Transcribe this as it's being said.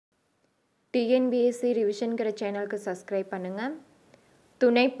TNPsc ரிவிஷன்கிற சேனலுக்கு subscribe பண்ணுங்க.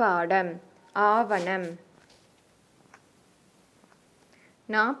 துணைப்பாடம் ஆவணம்.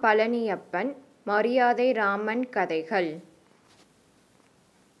 நா. பழனியப்பன். மரியாதை ராமன் கதைகள்.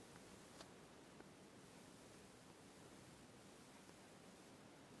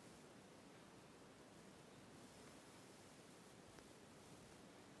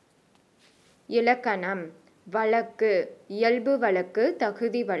 இலக்கணம். வழக்கு. இயல்பு வழக்கு,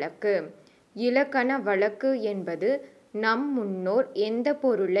 தகுதி வழக்கு. இலக்கண வழக்கு என்பது நம் முன்னோர் எந்த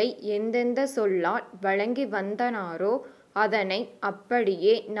பொருளை எந்தெந்த சொல்லால் வழங்கி வந்தனாரோ அதனை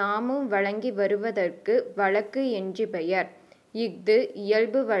அப்படியே நாமும் வழங்கி வருவதற்கு வழக்கு என்று பெயர். இஃது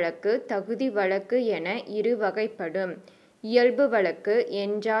இயல்பு வழக்கு, தகுதி வழக்கு என இரு வகைப்படும். இயல்பு வழக்கு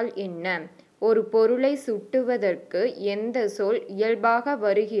என்றால் என்ன? ஒரு பொருளை சுட்டுவதற்கு எந்த சொல் இயல்பாக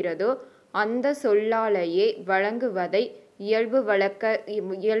வருகிறதோ அந்த சொல்லாலேயே வழங்குவதை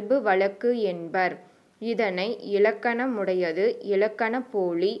இயல்பு வழக்கு என்பர். இதனை இலக்கணமுடையது,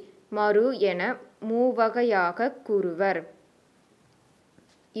 இலக்கணப்போலி, மறு என மூவகையாகக் கூறுவர்.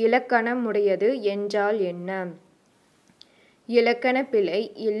 இலக்கணமுடையது என்றால் என்ன? இலக்கண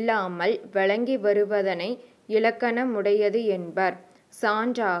பிழை இல்லாமல் வழங்கி வருவதனை இலக்கணமுடையது என்பர்.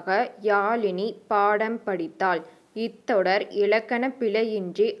 சான்றாக யாழினி பாடம் படித்தாள். இத்தொடர் இலக்கண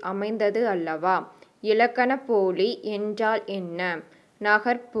பிழையின்றி அமைந்தது அல்லவா? இலக்கணப்போலி என்றால் என்ன?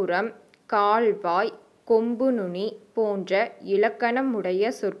 நகர்ப்புறம், கால்வாய், கொம்புநுனி போன்ற இலக்கணமுடைய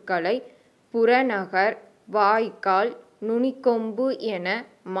சொற்களை புறநகர், வாய்க்கால், நுனிக்கொம்பு என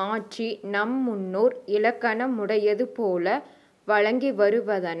மாற்றி நம் முன்னோர் இலக்கணமுடையது போல வழங்கி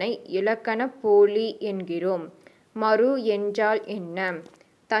வருவதனை இலக்கணப்போலி என்கிறோம். மறு என்றால் என்ன?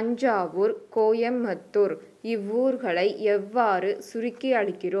 தஞ்சாவூர், கோயம்புத்தூர் இவ்வூர்களை எவ்வாறு சுருக்கி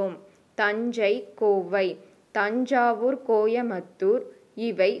அளிக்கிறோம்? தஞ்சை, கோவை. தஞ்சாவூர், கோயம்புத்தூர்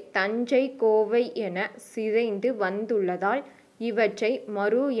இவை தஞ்சை, கோவை என சிதைந்து வந்துள்ளதால் இவற்றை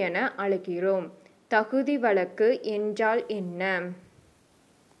மறு என அழைக்கிறோம். தகுதி வழக்கு என்றால் என்ன?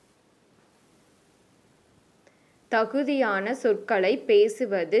 தகுதியான சொற்களை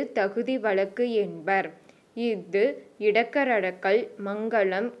பேசுவது தகுதி வழக்கு என்பர். இஃது இடக்கரடக்கல்,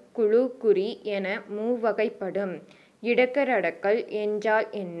 மங்கலம், குழு குறி என மூவகைப்படும். இடக்கரடக்கல் என்றால்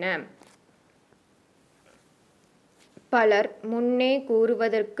என்ன? பலர் முன்னே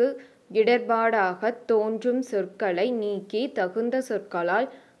கூறுவதற்கு இடர்பாடாகத் தோன்றும் சொற்களை நீக்கி தகுந்த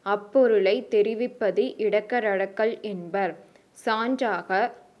சொற்களால் அப்பொருளை தெரிவிப்பது இடக்கரடக்கல் என்பர்.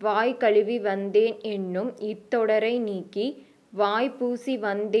 சான்றாக வாய் கழுவி வந்தேன் என்னும் இத்தொடரை நீக்கி வாய் பூசி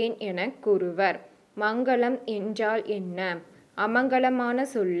வந்தேன் எனக் கூறுவர். மங்கலம் என்றால் என்ன? அமங்கலமான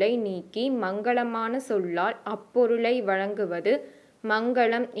சொல்லை நீக்கி மங்கலமான சொல்லால் அப்பொருளை வழங்குவது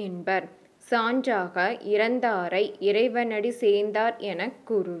மங்கலம் என்பர். சான்றாக இறந்தாரை இறைவனடி சேர்ந்தார் எனக்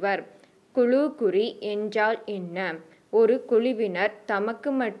கூறுவர். குழு குறி என்றால் என்ன? ஒரு குழுவினர்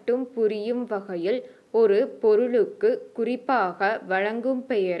தமக்கு மட்டும் புரியும் வகையில் ஒரு பொருளுக்கு குறிப்பாக வழங்கும்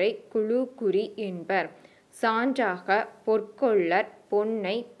பெயரை குழு குறி என்பர். சான்றாக பொற்கொல்லர்,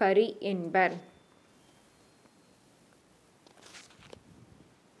 பொன்னை பறி என்பர்.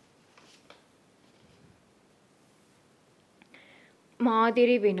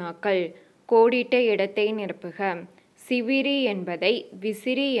 மாதிரி வினாக்கள். கோடிட்ட இடத்தை நிரப்புக. சிவிரி என்பதை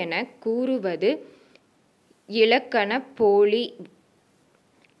விசிறி எனக் கூறுவது இலக்கணப் போலி.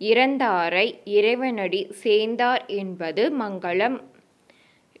 இறந்தாரை இறைவனடி சேர்ந்தார் என்பது மங்கலம்.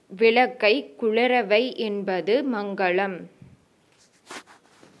 விளக்கை குளிரவை என்பது மங்கலம்.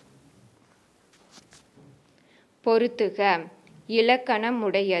 பொருத்துக.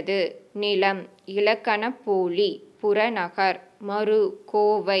 இலக்கணமுடையது நிலம், இலக்கணப்போலி புறநகர், மறு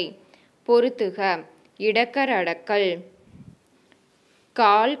கோவை. பொருத்துக. இடக்கரடக்கல்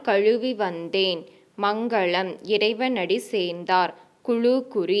கால் கழுவி வந்தேன், மங்கலம் இறைவனடி சேர்ந்தார், குழு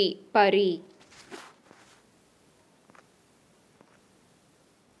குறி பறி.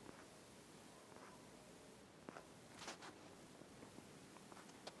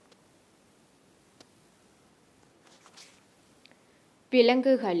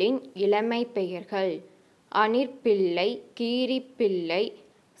 விலங்குகளின் இளமை பெயர்கள். அணிற்பிள்ளை, கீரிப்பிள்ளை,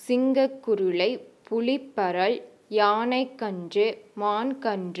 சிங்கக்குருளை, புலிப்பரல், யானைக்கன்று,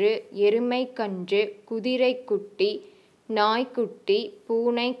 மான்கன்று, எருமைக்கன்று, குதிரைக்குட்டி, நாய்க்குட்டி,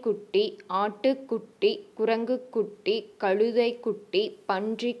 பூனைக்குட்டி, ஆட்டுக்குட்டி, குரங்குக்குட்டி, கழுதைக்குட்டி,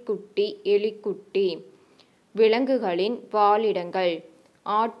 பன்றிக்குட்டி, எலிக்குட்டி. விலங்குகளின் வாழிடங்கள்.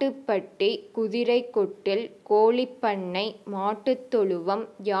 ஆட்டுப்பட்டி, குதிரைக்கொட்டில், கோழிப்பண்ணை, மாட்டுத்தொழுவம்,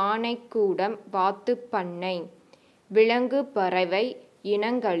 யானைக்கூடம், வாத்துப்பண்ணை. விலங்கு பறவை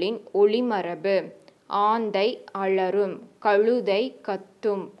இனங்களின் ஒலிமரபு. ஆந்தை அலறும், கழுதை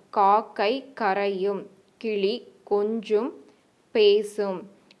கத்தும், காக்கை கரையும், கிளி கொஞ்சும் பேசும்,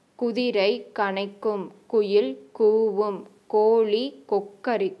 குதிரை கனைக்கும், குயில் கூவும், கோழி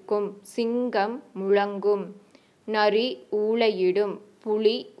கொக்கரிக்கும், சிங்கம் முழங்கும், நரி ஊளையிடும்,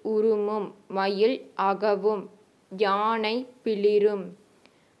 புலி உறுமும், மயில் அகவும், யானை பிளிரும்.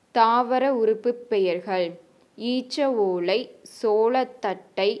 தாவர உறுப்புப் பெயர்கள்: ஈச்ச ஓலை,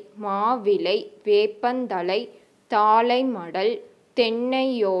 சோளத்தட்டை, மாவிலை, வேப்பந்தழை, தாழைமடல்,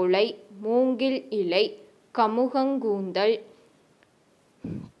 தென்னையோலை, மூங்கில் இலை, கமுகங்கூந்தல்,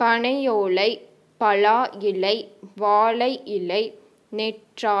 பனையோலை, பலா இலை, வாழை இலை,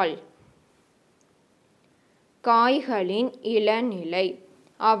 நெற்றாள். காய்களின் இளநிலை: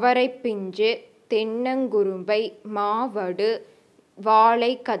 அவரைப்பிஞ்சு, தென்னங்குரும்பை, மாவடு,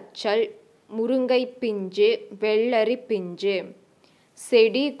 வாழைக்கச்சல், முருங்கைப்பிஞ்சு, வெள்ளரி பிஞ்சு.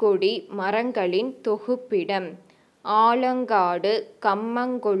 செடி கொடி மரங்களின் தொகுப்பிடம்: ஆலங்காடு,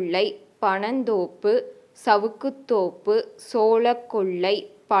 கம்மங்கொல்லை, பனந்தோப்பு, சவுக்குத்தோப்பு, சோளக்கொல்லை,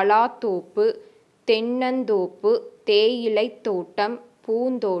 பலாத்தோப்பு, தென்னந்தோப்பு, தேயிலைத் தோட்டம்,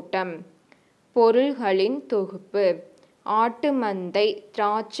 பூந்தோட்டம். பொருள்களின் தொகுப்பு: ஆட்டுமந்தை,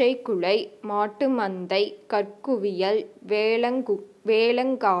 திராட்சைக்குலை, மாட்டுமந்தை, கற்குவியல்,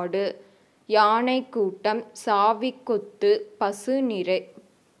 வேலங்காடு, யானைக்கூட்டம், சாவிக்கொத்து, பசுநிரை,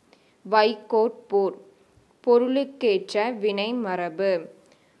 வைக்கோற்போர். பொருளுக்கேற்ற வினைமரபு: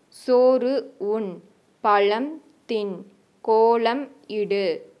 சோறு உண், பழம் தின், கோலம் இடு,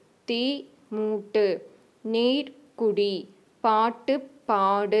 தீ மூட்டு, நீர் குடி, பாட்டு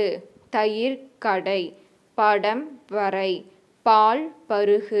பாடு, தயிர் கடை, படம் வரை, பால்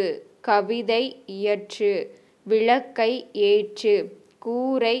பருகு, கவிதை இயற்று, விளக்கை ஏற்று,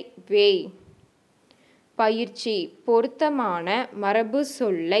 கூரை வேய். பயிற்சி: பொருத்தமான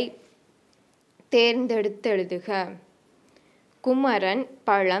மரபுச்சொல்லை தேர்ந்தெடுத்தெழுதுக. குமரன்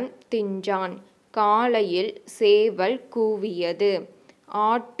பழம் தின்றான். காலையில் சேவல் கூவியது.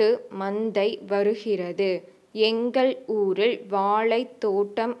 ஆட்டு மந்தை வருகிறது. எங்கள் ஊரில் வாழைத்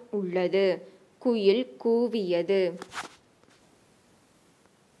தோட்டம் உள்ளது. குயில் கூவியது.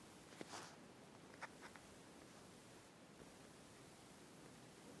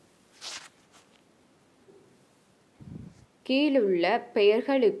 கீழுள்ள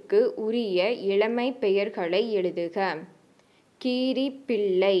பெயர்களுக்கு உரிய இளமைப் பெயர்களை எழுதுக. கீரி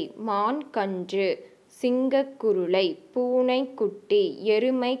பிள்ளை, மான் கன்று, சிங்கக்குருளை, பூனைக்குட்டி,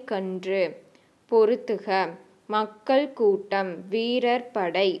 எருமை கன்று. பொறுத்துக. மக்கள் கூட்டம், வீரர்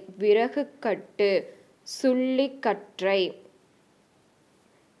படை, விறகுக்கட்டு, சுள்ளிக்கற்றை,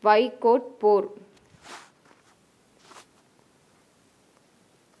 வைக்கோற்போர்.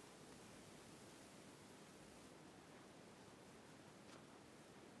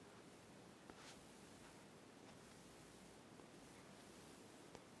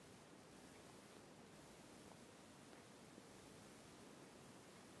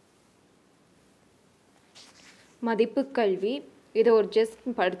 மதிப்புக்கல்வி இதை ஒரு ஜஸ்ட்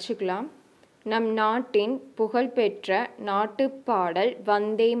படிச்சுக்கலாம். நம் நாட்டின் புகழ்பெற்ற நாட்டுப்பாடல்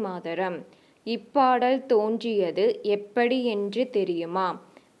வந்தே மாதரம். இப்பாடல் தோன்றியது எப்படி என்று தெரியுமா?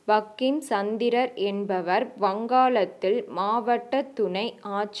 பங்கிம் சந்திரர் என்பவர் வங்காளத்தில் மாவட்ட துணை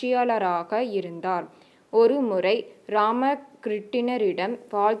ஆட்சியாளராக இருந்தார். ஒருமுறை ராமகிருட்டிணரிடம்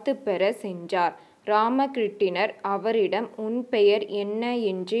வாழ்த்து பெற சென்றார். ராமகிருட்டிணர் அவரிடம் உன் பெயர் என்ன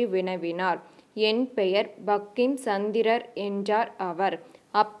என்று வினவினார். என் பெயர் பங்கிம் சந்திரர் என்றார் அவர்.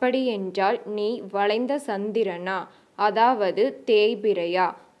 அப்படியென்றால் நீ வளைந்த சந்திரனா, அதாவது தேய்பிறையா?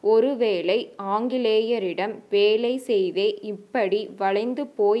 ஒருவேளை ஆங்கிலேயரிடம் வேலை செய்தே இப்படி வளைந்து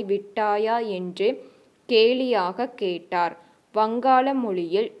போய் விட்டாயா என்று கேலியாக கேட்டார். வங்காள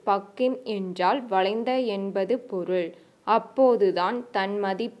மொழியில் பங்கிம் என்றால் வளைந்த என்பது பொருள். அப்போதுதான் தன்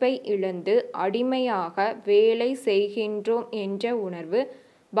மதிப்பை இழந்து அடிமையாக வேலை செய்கின்றோம் என்ற உணர்வு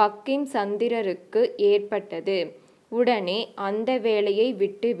பங்கிம் சந்திரருக்கு ஏற்பட்டது. உடனே அந்த வேலையை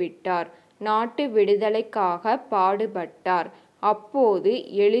விட்டுவிட்டார். நாட்டு விடுதலைக்காக பாடுபட்டார். அப்போது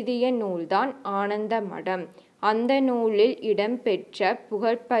எழுதிய நூல்தான் ஆனந்த மடம். அந்த நூலில் இடம்பெற்ற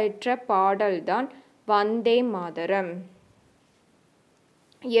புகழ்பெற்ற பாடல்தான் வந்தே மாதரம்.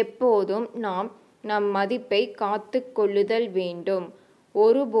 எப்போதும் நாம் நம் மதிப்பை காத்து கொள்ளுதல் வேண்டும்.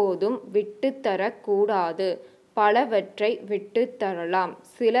 ஒருபோதும் விட்டுத்தரக் கூடாது. பலவற்றை விட்டுத் தரலாம்,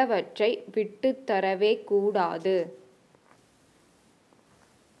 சிலவற்றை விட்டுத் தரவே கூடாது.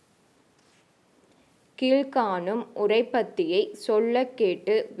 கீழ்காணும் உரைப்பத்தியை சொல்லக்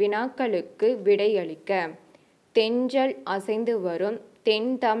கேட்டு வினாக்களுக்கு விடையளிக்க. தென்றல் அசைந்து வரும்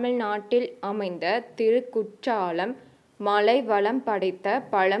தென் தமிழ்நாட்டில் அமைந்த திருக்குற்றாலம் மலை வளம் படைத்த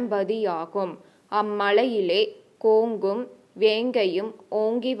பழம்பதியாகும். அம்மலையிலே கோங்கும் வேங்கையும்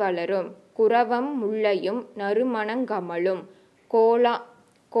ஓங்கி வளரும். குரவம் முல்லையும் நறுமணங்கமழும்.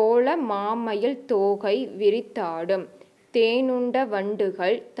 கோல மாமயில் தோகை விரித்தாடும். தேனுண்ட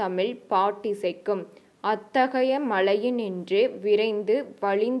வண்டுகள் தமிழ் பாட்டிசைக்கும். அத்தகைய மலையினின்று விரைந்து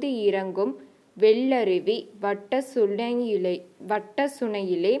வழிந்து இறங்கும் வெள்ளருவி வட்ட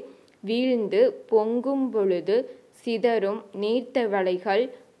சுனையிலே வீழ்ந்து பொங்கும் பொழுது சிதறும் நீர்த்தவளைகள்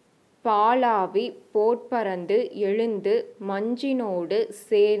பாலாவி போற்பறந்து எழுந்து மஞ்சினோடு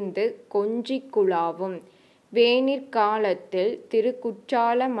சேர்ந்து கொஞ்சிக் குலாவும். வேனிற்காலத்தில்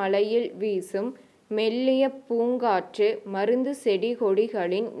திருக்குற்றால மலையில் வீசும் மெல்லிய பூங்காற்று மருந்து செடி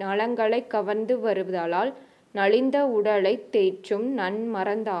கொடிகளின் நலங்களைக் கவர்ந்து வருவதால் நலிந்த உடலைத் தேற்றும்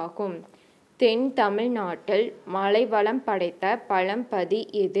நன்மருந்தாகும். தென் தமிழ்நாட்டில் மலைவளம் படைத்த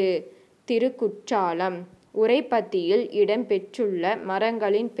பழம்பதி எது? திருக்குற்றாலம். உரைப்பத்தியில் இடம்பெற்றுள்ள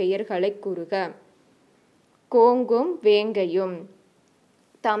மரங்களின் பெயர்களைக் கூறுக. கோங்கும் வேங்கையும்.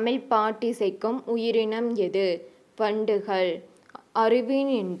 தமிழ் பாட்டிசைக்கும் உயிரினம் எது? வண்டுகள்.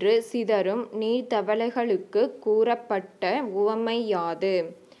 அருவினின்று சிதறும் நீர்த்தவளைகளுக்கு கூறப்பட்ட உவமை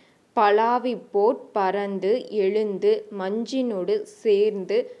யாது? பலாவி போற்பறந்து எழுந்து மஞ்சினோடு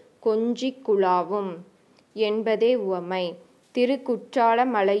சேர்ந்து கொஞ்சிக் குலாவும் என்பதே உவமை. திருக்குற்றால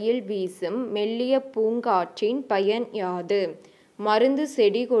மலையில் வீசும் மெல்லிய பூங்காற்றின் பயன் யாது? மருந்து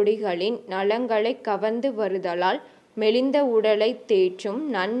செடி கொடிகளின் நலங்களைக் கவர்ந்து வருதலால் மெலிந்த உடலைத் தேற்றும்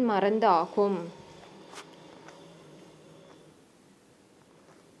நன்மருந்தாகும்.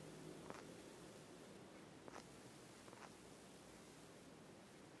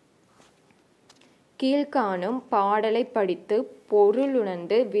 கீழ்காணும் பாடலை படித்து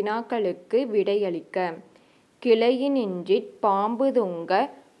பொருளுணர்ந்து வினாக்களுக்கு விடையளிக்க. கிளையினின்றிற் பாம்பு தொங்க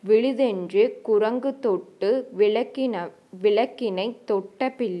விழுதென்று குரங்கு தொட்டு விளக்கினைத் தொட்ட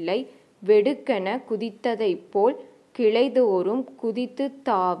பிள்ளை வெடுக்கென குதித்ததைப் போல் கிளைதோறும் குதித்துத்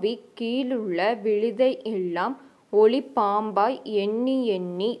தாவிக் கீழுள்ள விழுதை எல்லாம் ஒளிப்பாம்பாய் எண்ணி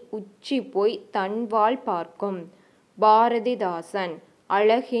எண்ணி உச்சிபோய் தன்வால் பார்க்கும். பாரதிதாசன்.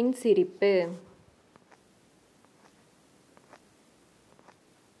 அழகின் சிரிப்பு.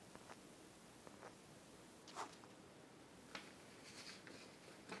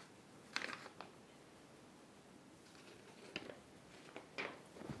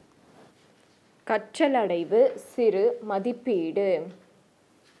 கற்றலடைவு சிறு மதிப்பீடு.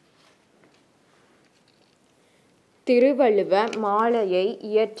 திருவள்ளுவ மாலையை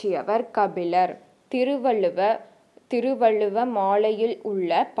இயற்றியவர் கபிலர். திருவள்ளுவ மாலையில்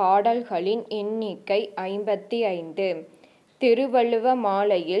உள்ள பாடல்களின் எண்ணிக்கை 55. திருவள்ளுவ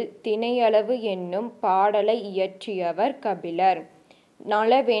மாலையில் திணையளவு என்னும் பாடலை இயற்றியவர் கபிலர்.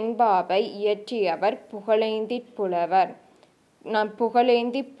 நலவெண்பாவை இயற்றியவர் புகழேந்திப் புலவர்.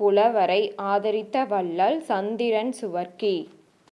 புகழேந்திப் புலவரை ஆதரித்த வள்ளல் சந்திரன் சுவர்க்கி.